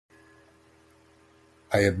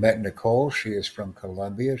I have met Nicole. She is from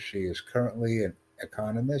Colombia. She is currently an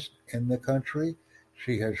economist in the country.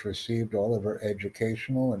 She has received all of her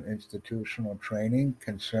educational and institutional training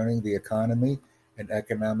concerning the economy and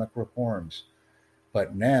economic reforms.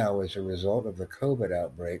 But now, as a result of the COVID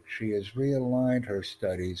outbreak, she has realigned her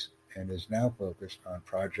studies and is now focused on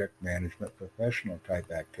project management professional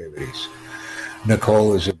type activities.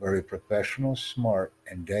 Nicole is a very professional, smart,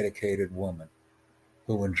 and dedicated woman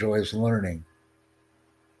who enjoys learning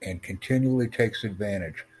and continually takes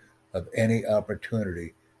advantage of any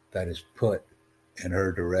opportunity that is put in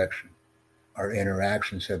her direction. Our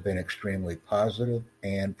interactions have been extremely positive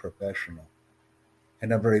and professional,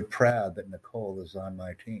 and I'm very proud that Nicole is on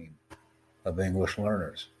my team of English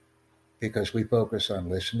learners because we focus on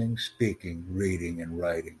listening, speaking, reading, and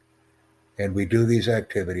writing. And we do these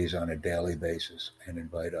activities on a daily basis and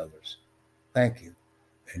invite others. Thank you.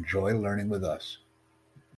 Enjoy learning with us.